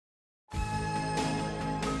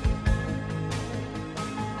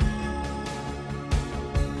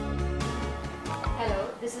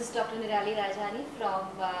This is Dr. Nirali Rajani from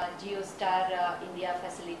GIOSTAR India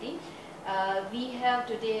facility. We have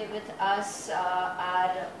today with us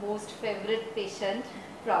our most favorite patient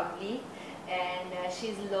probably, and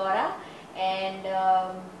she's Laura, and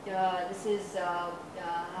this is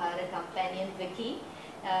her companion Vicky.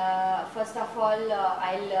 First of all,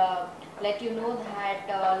 I'll let you know that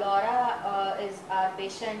Laura is our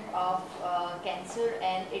patient of cancer,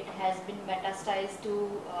 and it has been metastasized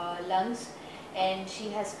to lungs, and she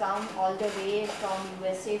has come all the way from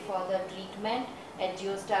USA for the treatment at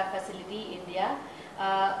GIOSTAR facility, India.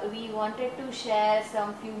 We wanted to share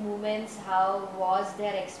some few moments, how was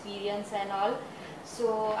their experience and all.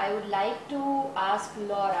 So I would like to ask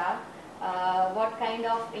Laura, what kind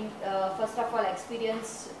of, first of all,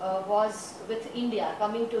 experience was with India,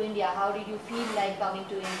 coming to India? How did you feel like coming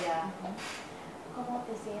to India? ¿Cómo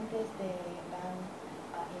te sientes de llegar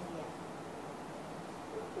a India?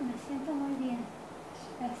 Me siento muy bien.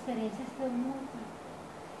 La experiencia ha sido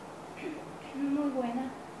muy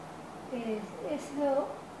buena. He sido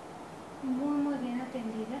muy bien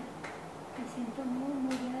atendida. Me siento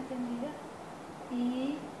muy bien atendida.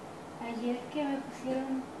 Y ayer que me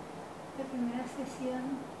pusieron la primera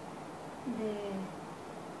sesión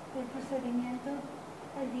del procedimiento,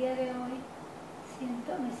 al día de hoy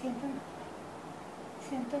me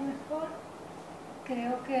siento mejor.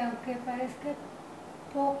 Creo que aunque parezca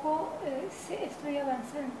poco, estoy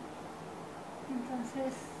avanzando.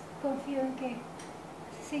 Entonces confío en que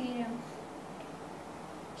seguiremos.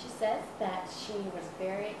 She says that she was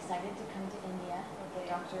very excited to come to India. The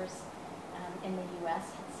doctors in the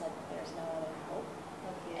U.S. had said that there's no other hope.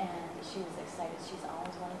 And she was excited. She's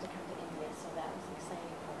always wanted to come to India, so that was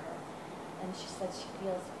exciting for her. And she said she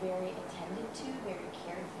feels very attended to, very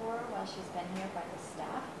cared for while she's been here by the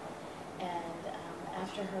staff. And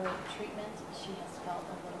after her treatment, she has felt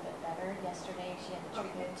a little bit better. Yesterday, she had the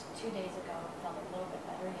treatment 2 days ago, felt a little bit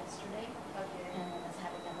better yesterday. And then is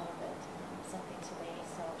having a little bit something today,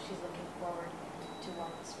 so she's looking forward to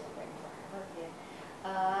what this will bring for her.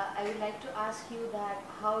 I would like to ask you that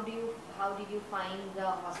how did you find the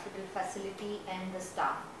hospital facility and the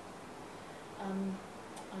staff?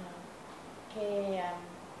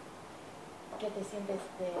 ¿Qué te sientes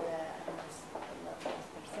de las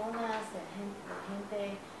personas, la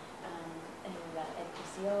gente, el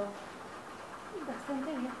edificio?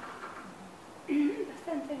 Bastante bien.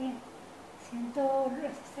 Bastante bien. Siento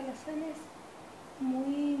las instalaciones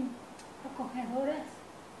muy acogedoras.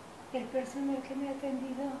 El personal que me ha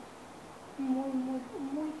atendido muy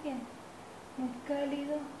bien, muy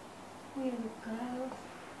cálido, muy educados,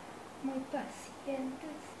 muy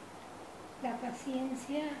pacientes. La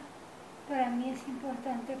paciencia para mí es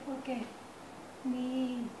importante porque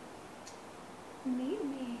mi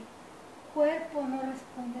cuerpo no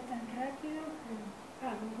responde tan rápido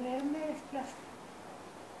a moverme, desplazar.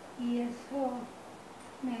 Y eso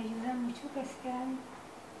me ayuda mucho, que sean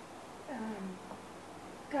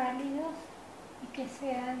cálidos y que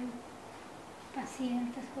sean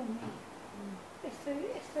pacientes conmigo.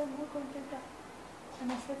 Estoy muy contenta con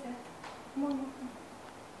ese trato, muy contenta.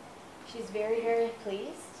 She's very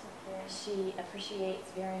pleased. She appreciates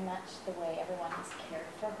very much the way everyone has cared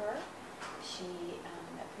for her. She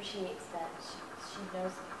appreciates that she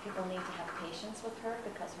knows people need to have patience with her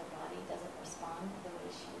because her body doesn't respond the way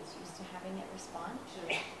she is used to having it respond.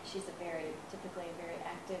 She's typically a very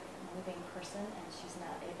active, moving person, and she's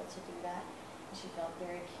not able to do that. And she felt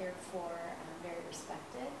very cared for, very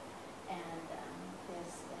respected, and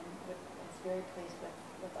is very pleased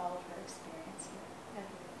with all of her experience here.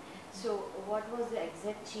 So what was the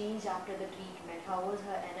exact change after the treatment? How was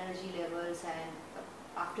her energy levels, and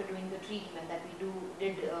after doing the treatment that we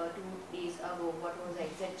did 2 days ago, what was the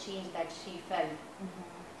exact change that she felt?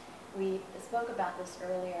 We spoke about this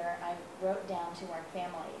earlier. I wrote down to our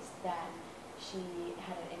families that she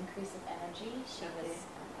had an increase of energy. She was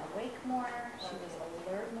awake more. She was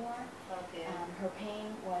alert more. Her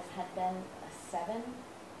pain had been a 7,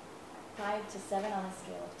 5 to 7 on a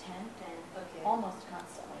scale of 10, almost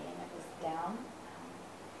constantly, and it was down.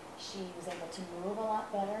 She was able to move a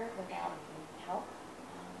lot better without help.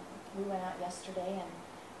 We went out yesterday and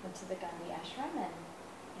went to the Gandhi ashram and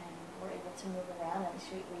were able to move around, and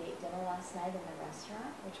we ate dinner last night in the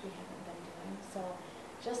restaurant, which we haven't been doing. So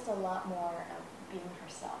just a lot more of being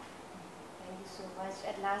herself. Thank you so much.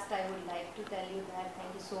 At last, I would like to tell you that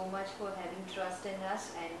thank you so much for having trust in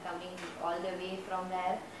us and coming all the way from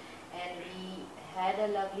there. And we had a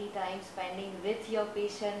lovely time spending with your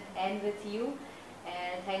patient and with you.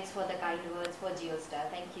 And thanks for the kind words for GIOSTAR.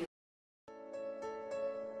 Thank you.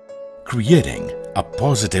 Creating A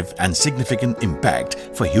positive and significant impact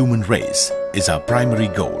for human race is our primary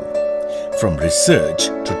goal. From research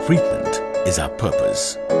to treatment is our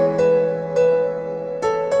purpose.